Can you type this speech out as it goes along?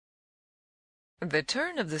The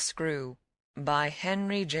Turn of the Screw by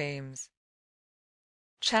Henry James.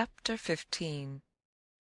 Chapter 15.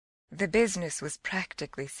 The business was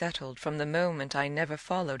practically settled from the moment I never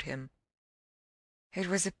followed him. It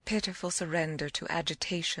was a pitiful surrender to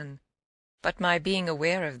agitation, but my being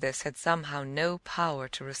aware of this had somehow no power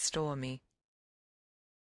to restore me.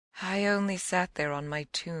 I only sat there on my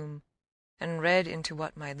tomb and read into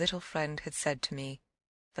what my little friend had said to me,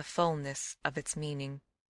 the fullness of its meaning.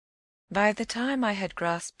 By the time I had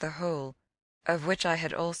grasped the whole, of which I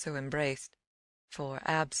had also embraced, for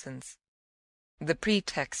absence, the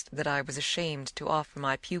pretext that I was ashamed to offer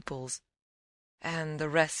my pupils, and the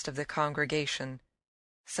rest of the congregation,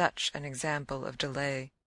 such an example of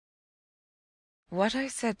delay. What I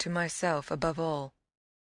said to myself above all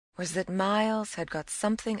was that Miles had got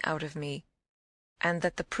something out of me, and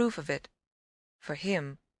that the proof of it, for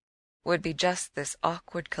him, would be just this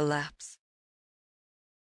awkward collapse.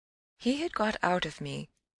 He had got out of me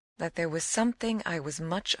that there was something I was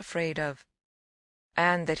much afraid of,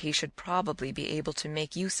 and that he should probably be able to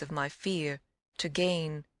make use of my fear to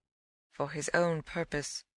gain, for his own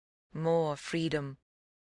purpose, more freedom.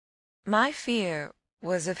 My fear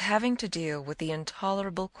was of having to deal with the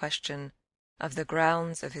intolerable question of the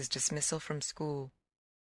grounds of his dismissal from school,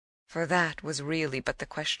 for that was really but the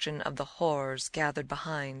question of the horrors gathered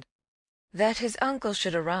behind. That his uncle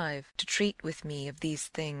should arrive to treat with me of these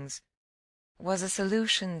things was a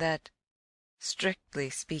solution that,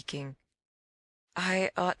 strictly speaking,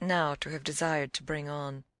 I ought now to have desired to bring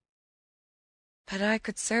on. But I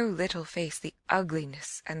could so little face the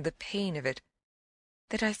ugliness and the pain of it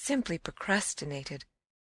that I simply procrastinated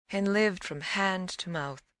and lived from hand to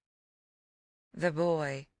mouth. The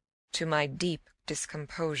boy, to my deep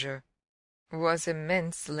discomposure, was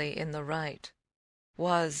immensely in the right,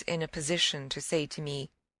 was in a position to say to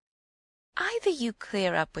me, "Either you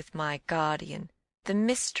clear up with my guardian the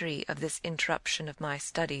mystery of this interruption of my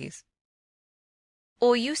studies,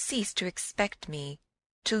 or you cease to expect me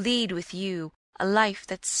to lead with you a life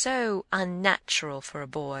that's so unnatural for a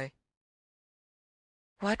boy."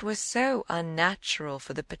 What was so unnatural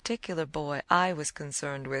for the particular boy I was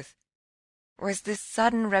concerned with was this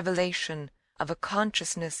sudden revelation of a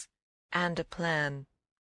consciousness and a plan.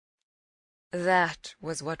 That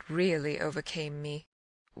was what really overcame me,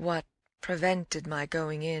 what prevented my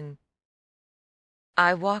going in.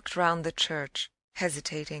 I walked round the church,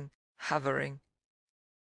 hesitating, hovering.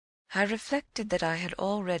 I reflected that I had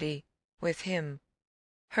already, with him,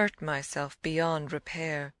 hurt myself beyond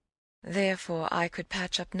repair. Therefore I could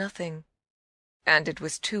patch up nothing, and it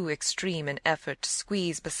was too extreme an effort to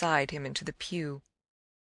squeeze beside him into the pew.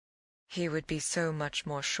 He would be so much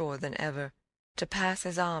more sure than ever to pass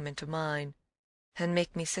his arm into mine, and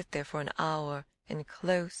make me sit there for an hour in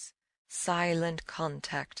close, silent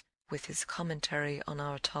contact with his commentary on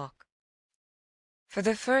our talk. For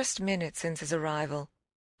the first minute since his arrival,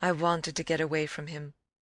 I wanted to get away from him.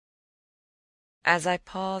 As I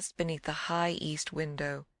paused beneath the high east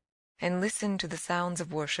window and listened to the sounds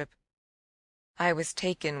of worship, I was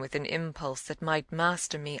taken with an impulse that might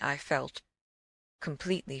master me, I felt,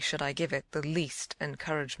 completely should I give it the least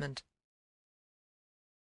encouragement.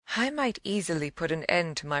 I might easily put an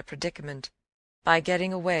end to my predicament by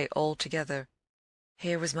getting away altogether.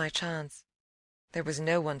 Here was my chance. There was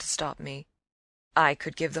no one to stop me. I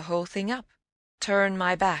could give the whole thing up, turn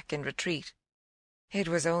my back and retreat. It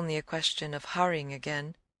was only a question of hurrying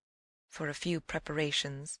again, for a few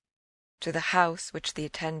preparations, to the house which the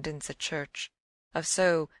attendants at church, of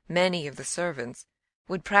so many of the servants,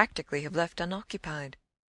 would practically have left unoccupied.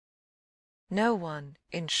 No one,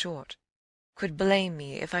 in short, could blame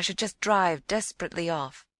me if I should just drive desperately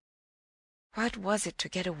off. What was it to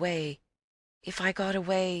get away, if I got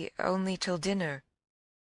away only till dinner?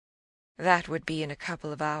 That would be in a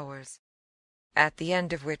couple of hours, at the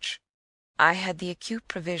end of which I had the acute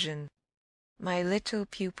prevision my little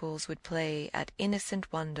pupils would play at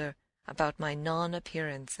innocent wonder about my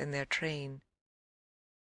non-appearance in their train.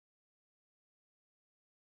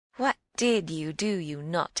 "What did you do, you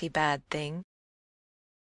naughty bad thing?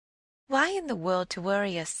 Why in the world to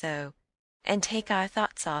worry us so, and take our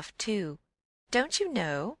thoughts off, too? Don't you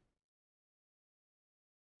know?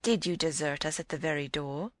 Did you desert us at the very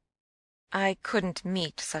door?" I couldn't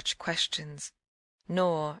meet such questions,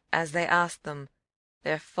 nor, as they asked them,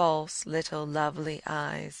 their false little lovely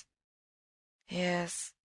eyes.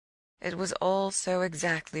 Yes, it was all so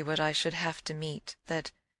exactly what I should have to meet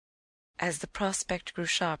that, as the prospect grew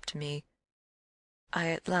sharp to me, I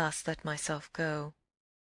at last let myself go.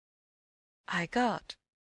 I got,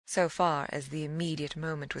 so far as the immediate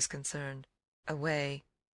moment was concerned, away.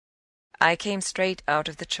 I came straight out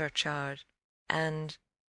of the churchyard, and,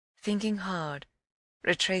 thinking hard,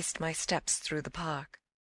 retraced my steps through the park.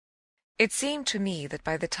 It seemed to me that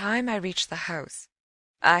by the time I reached the house,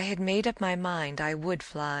 I had made up my mind I would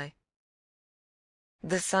fly.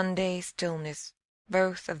 The Sunday stillness,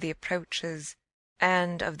 both of the approaches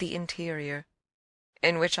and of the interior,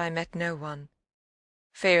 in which I met no one,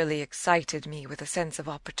 fairly excited me with a sense of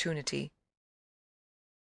opportunity.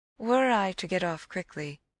 Were I to get off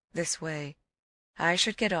quickly, this way, I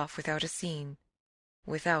should get off without a scene,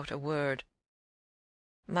 without a word.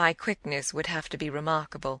 My quickness would have to be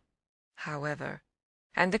remarkable, however,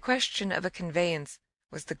 and the question of a conveyance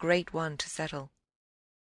was the great one to settle.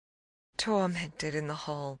 Tormented in the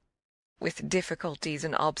hall, with difficulties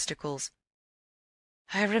and obstacles,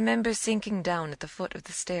 I remember sinking down at the foot of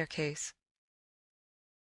the staircase,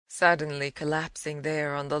 suddenly collapsing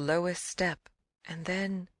there on the lowest step, and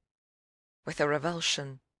then, with a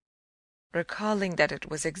revulsion, recalling that it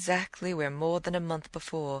was exactly where more than a month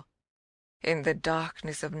before, in the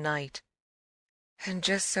darkness of night, and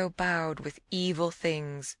just so bowed with evil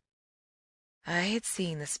things, I had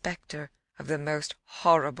seen the spectre of the most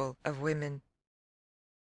horrible of women.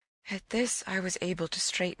 At this I was able to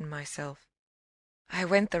straighten myself. I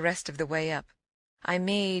went the rest of the way up. I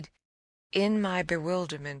made, in my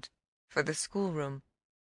bewilderment, for the schoolroom,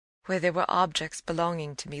 where there were objects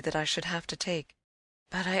belonging to me that I should have to take.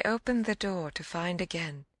 But I opened the door to find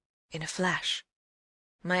again, in a flash,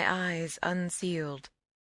 my eyes unsealed.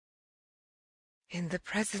 In the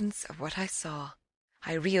presence of what I saw,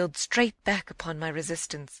 I reeled straight back upon my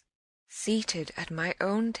resistance, seated at my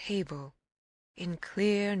own table, in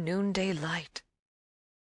clear noonday light.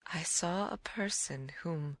 I saw a person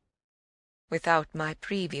whom, without my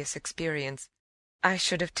previous experience, I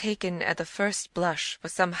should have taken at the first blush for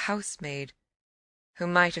some housemaid, who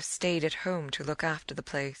might have stayed at home to look after the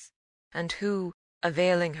place, and who,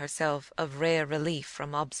 availing herself of rare relief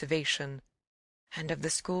from observation, and of the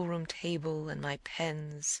schoolroom table and my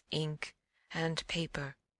pens, ink, and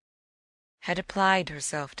paper, had applied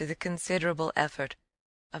herself to the considerable effort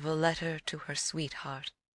of a letter to her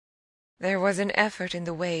sweetheart. There was an effort in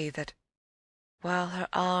the way that, while her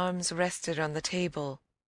arms rested on the table,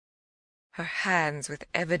 her hands with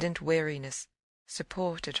evident weariness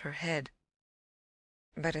supported her head.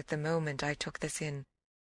 But at the moment I took this in,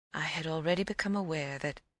 I had already become aware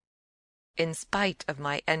that, in spite of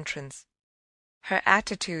my entrance, her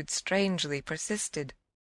attitude strangely persisted.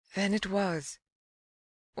 Then it was,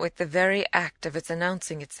 with the very act of its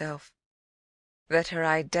announcing itself, that her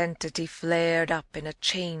identity flared up in a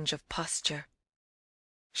change of posture.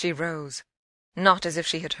 She rose, not as if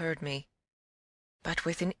she had heard me, but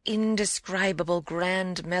with an indescribable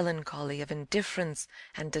grand melancholy of indifference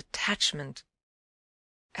and detachment,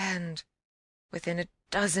 and, within a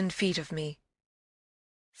dozen feet of me,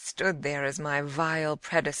 stood there as my vile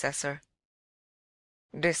predecessor.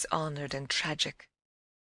 Dishonoured and tragic,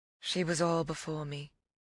 she was all before me.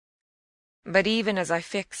 But even as I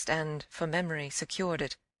fixed and, for memory, secured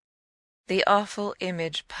it, the awful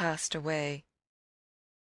image passed away.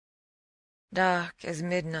 Dark as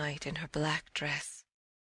midnight in her black dress,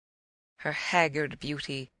 her haggard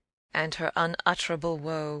beauty, and her unutterable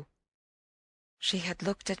woe, she had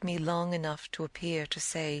looked at me long enough to appear to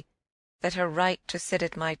say that her right to sit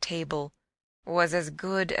at my table was as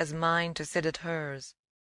good as mine to sit at hers.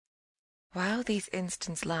 While these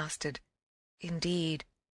instants lasted, indeed,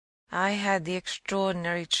 I had the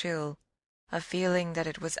extraordinary chill of feeling that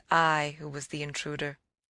it was I who was the intruder.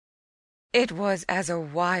 It was as a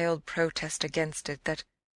wild protest against it that,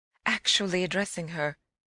 actually addressing her,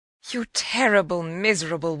 "You terrible,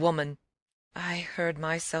 miserable woman," I heard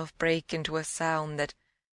myself break into a sound that,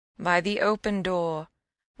 by the open door,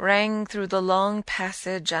 rang through the long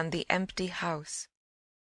passage and the empty house.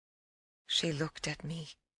 She looked at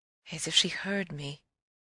me as if she heard me,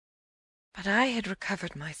 but I had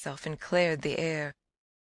recovered myself and cleared the air.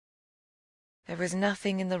 There was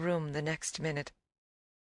nothing in the room the next minute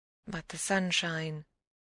but the sunshine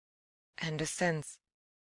and a sense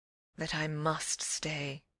that I must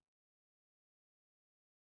stay.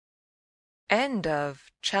 End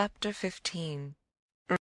of Chapter 15.